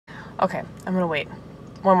Okay, I'm gonna wait.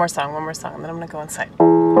 One more song, and then I'm gonna go inside.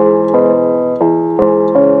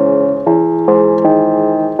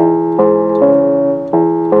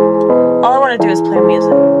 All I want to do is play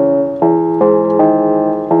music.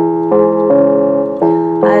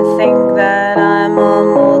 I think that I'm a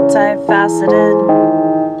multi-faceted,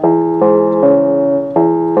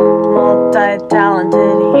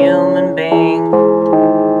 multi-talented human being.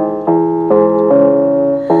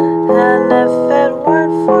 And if it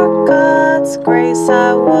weren't for God's grace,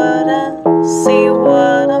 I wouldn't see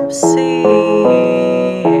what I'm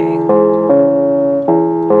seeing.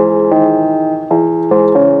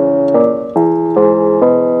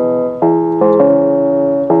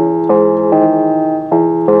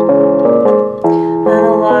 And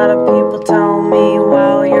a lot of people tell me,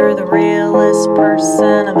 wow, you're the realest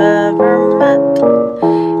person I've ever met.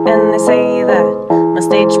 And they say that my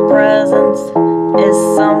stage presence is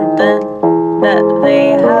something that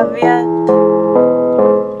they have yet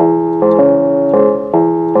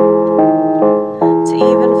to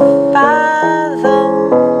even fathom.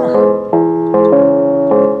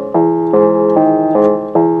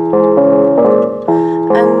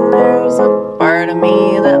 And there's a part of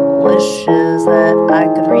me that wishes that I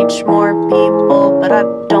could reach more people, but I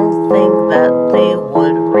don't think that they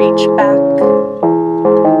would reach back.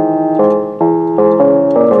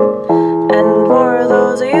 And for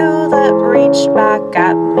those of you that reached back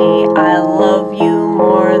at me, I love you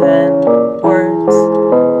more than words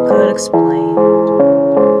could explain.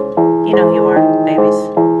 You know you are, babies.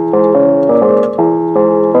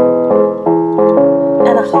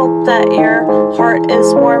 And I hope that your heart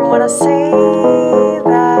is warm when I say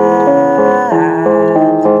that,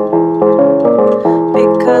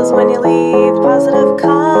 because when you leave positive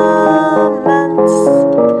comments,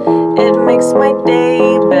 it makes my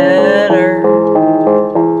day better.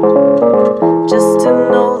 Just to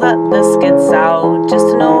know that this gets out, just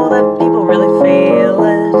to know that people really feel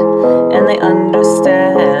it and they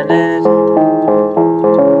understand it.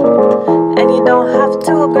 And you don't have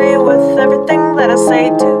to agree with everything that I say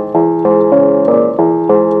to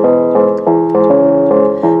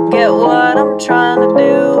get what I'm trying to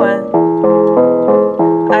do. And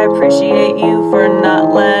I appreciate you for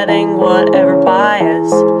not letting whatever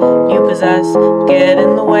bias you possess get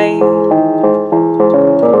in the way.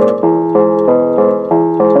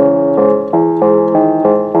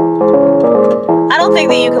 I don't think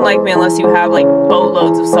that you can like me unless you have like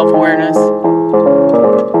boatloads of self-awareness.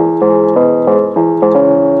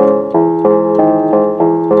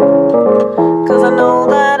 Cause I know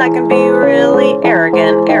that I can be really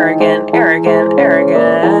arrogant.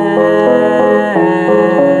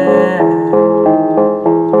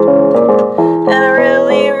 And I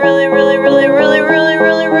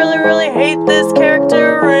really hate this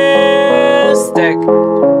characteristic.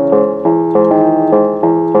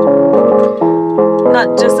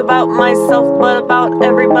 Not just about myself, but about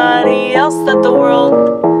everybody else that the world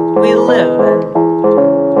we live in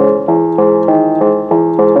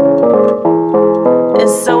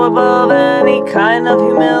is so above any kind of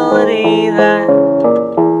humility that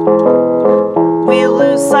we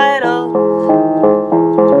lose sight of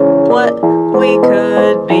what we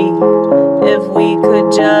could be if we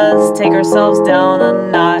could just take ourselves down a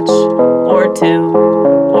notch or two,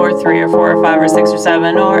 or 3 or 4 or 5 or 6 or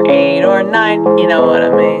 7 or 8 or 9. You know what I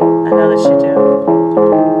mean? I know that you do.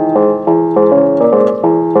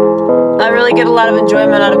 I really get a lot of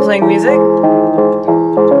enjoyment out of playing music.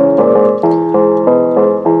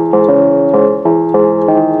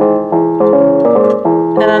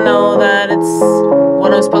 And I know that it's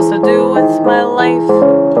what I'm supposed to do with my life.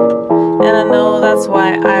 And I know that's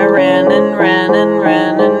why I ran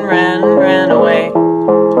away.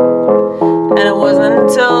 And it wasn't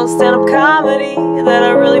until stand-up comedy that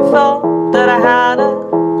I really felt that I had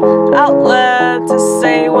an outlet to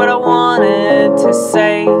say what I wanted to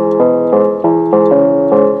say.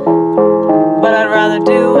 But I'd rather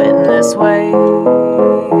do it in this way.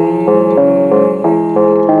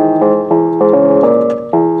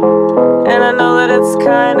 And I know that it's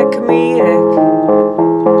kind of comedic,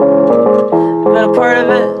 but a part of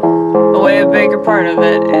it, a way bigger part of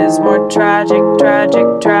it, is more tragic.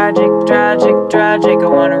 I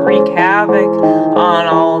want to wreak havoc on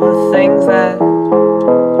all the things that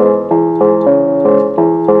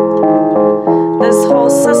this whole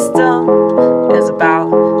system is about.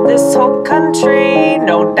 This whole country,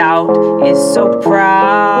 no doubt, is so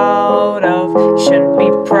proud of. You shouldn't be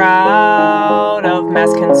proud of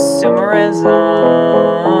mass consumerism.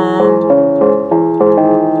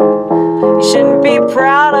 You shouldn't be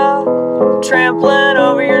proud of trampling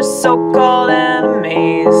over your so-called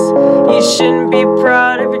enemies. You shouldn't be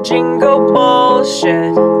proud of your jingo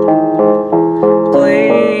bullshit.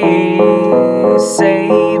 Please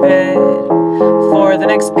save it for the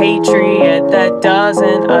next patriot that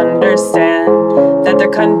doesn't understand that their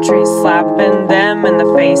country's slapping them in the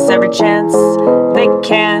face every chance they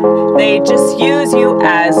can. They just use you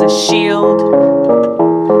as a shield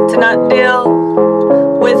to not deal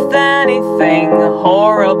with anything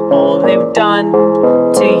horrible they've done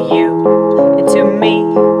to you and to me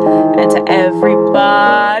and to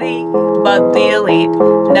everybody but the elite.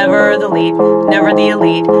 Never the elite, never the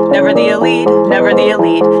elite, never the elite, never the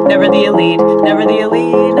elite, never the elite, never the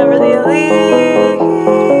elite, never the elite.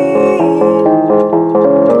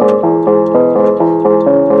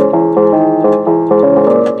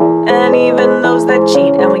 And even those that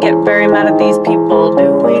cheat, and we get very mad at these people,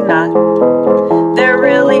 do we not? They're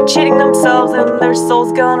really cheating themselves and their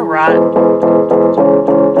soul's gonna rot.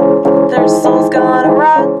 Their soul's gonna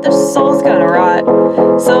rot, their soul's gonna rot.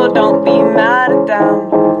 So don't be mad at them,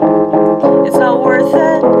 it's not worth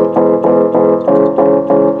it.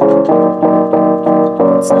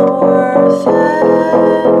 It's not worth it.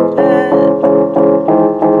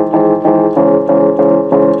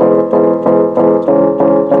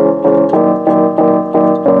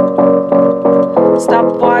 Stop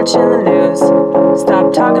watching the news,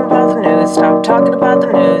 stop talking about the news, stop talking about the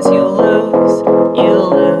news, you lose, you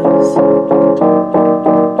lose.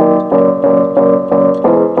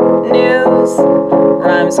 News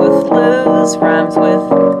rhymes with lose, rhymes with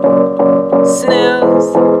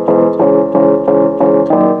snooze.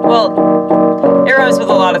 Well, it rhymes with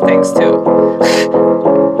a lot of things too.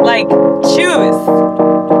 Like choose.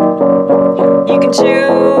 You can choose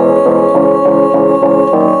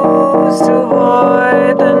to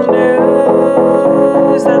avoid the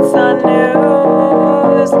news. That's not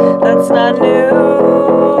news. That's not news.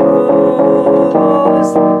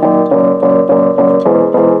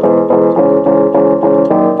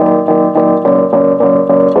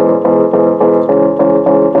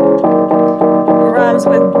 Rhymes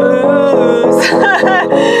with booze.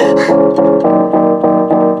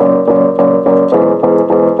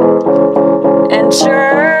 And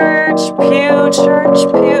church pew, church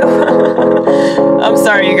pew. I'm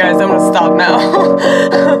sorry, you guys, I'm gonna stop now.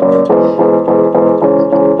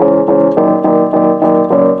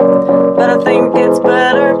 But I think it's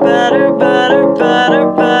better, better, better,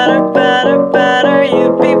 better, better, better, better.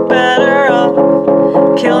 You'd be better off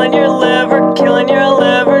killing your liver,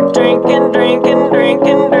 drinking, drinking,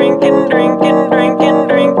 drinking, drinking, drinking, drinking,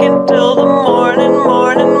 drinking till the morning,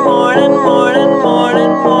 morning, morning, morning,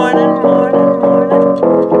 morning, morning, morning, morning.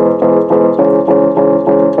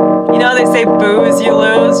 You know they say booze, you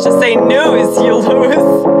lose. Just say news, you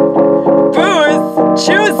lose. Booze,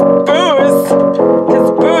 choose booze.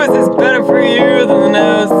 Cause booze is better for you than the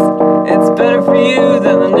news. It's better for you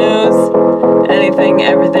than the news. Anything,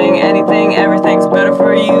 everything, anything, everything's better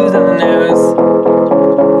for you than the news.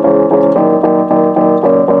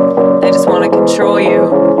 They just want to control you.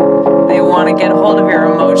 They want to get a hold of your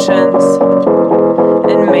emotions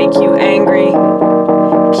and make you angry,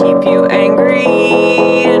 keep you angry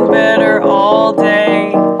and bitter all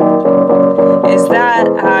day. Is that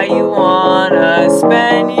how you want to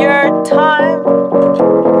spend your time?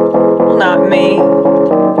 Well, not me,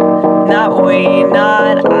 not we,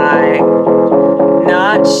 not I,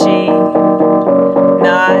 not she,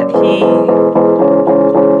 not he.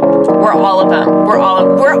 We're all of them. We're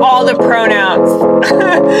all the pronouns.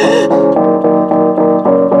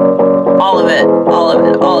 All of it, all of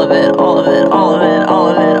it, all of it, all of it, all of it, all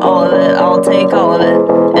of it, all of it. I'll take all of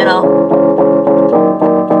it and I'll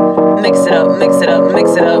mix it up, mix it up,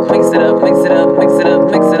 mix it up, mix it up, mix it up, mix it up,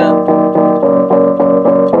 mix it up.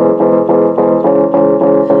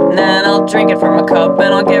 And then I'll drink it from a cup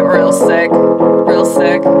and I'll get real sick, real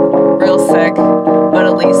sick, real sick. But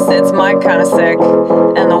at least it's my kind of sick,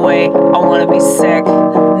 and the way I want to be sick,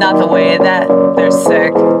 not the way that they're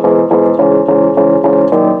sick.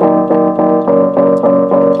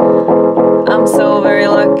 I'm so very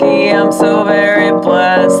lucky, I'm so very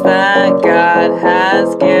blessed that God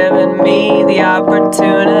has given me the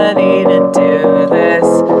opportunity to do this.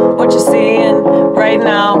 What you're seeing right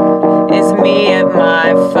now is me at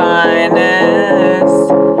my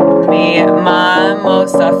finest, me at my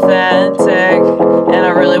most authentic. And I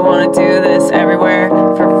really want to do this everywhere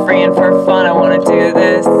for free and for fun. I want to do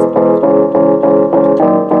this.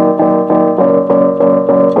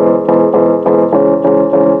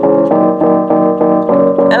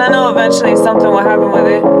 And I know eventually something will happen with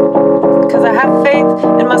it, because I have faith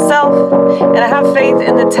in myself, and I have faith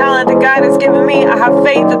in the talent that God has given me. I have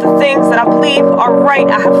faith that the things that I believe are right.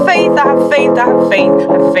 I have faith, I have faith, I have faith,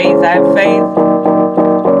 I have faith, I have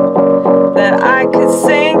faith.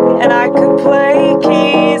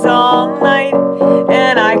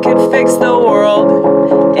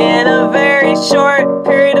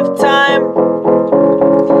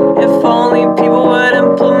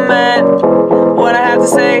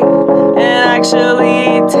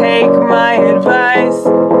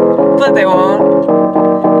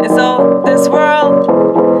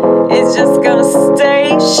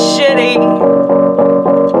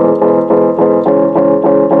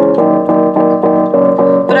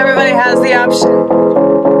 has the option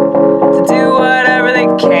to do whatever they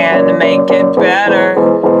can to make it better.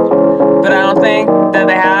 But I don't think that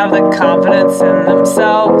they have the confidence in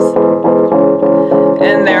themselves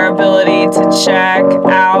and their ability to check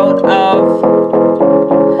out of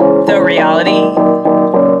the reality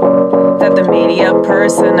that the media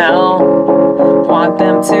personnel want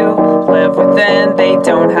them to live within. They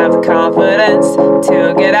don't have the confidence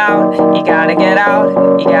to get out. You gotta get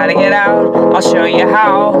out, you gotta get out. I'll show you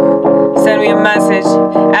how. Send me a message,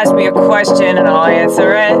 ask me a question, and I'll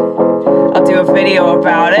answer it. I'll do a video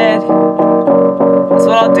about it. That's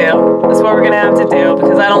what I'll do. That's what we're gonna have to do,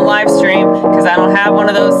 because I don't live stream, because I don't have one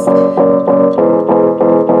of those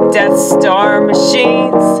Death Star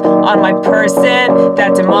machines on my person.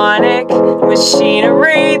 That demonic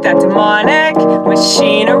machinery,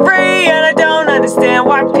 and I don't understand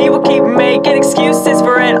why people keep making excuses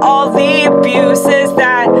for it. All the abuses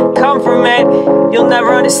that come from it, you'll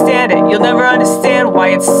never understand it. You'll never understand why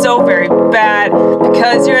it's so very bad,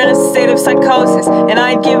 because you're in a state of psychosis, and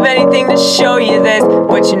I'd give anything to show you this,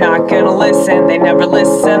 but you're not gonna listen. They never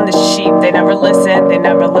listen. The sheep, they never listen. They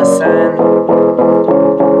never listen.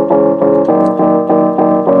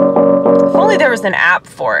 If only there was an app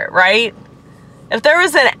for it, right? If there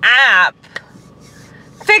was an app,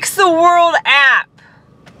 fix the world app.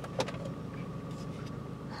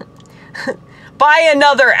 Buy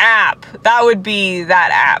another app. That would be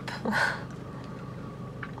that app.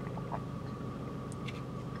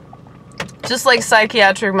 Just like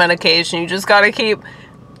psychiatric medication, you just gotta keep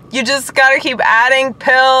adding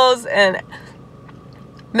pills and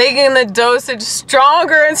making the dosage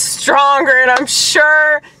stronger and stronger, and I'm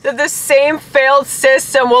sure that the same failed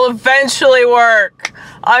system will eventually work.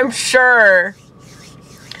 I'm sure.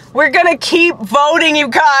 We're gonna keep voting, you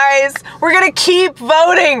guys. We're gonna keep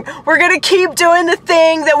voting. We're gonna keep doing the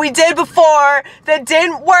thing that we did before that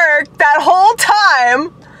didn't work that whole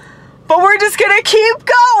time, but we're just gonna keep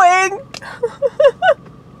going.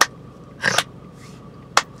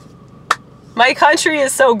 My country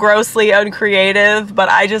is so grossly uncreative, but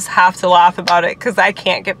I just have to laugh about it because I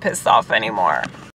can't get pissed off anymore.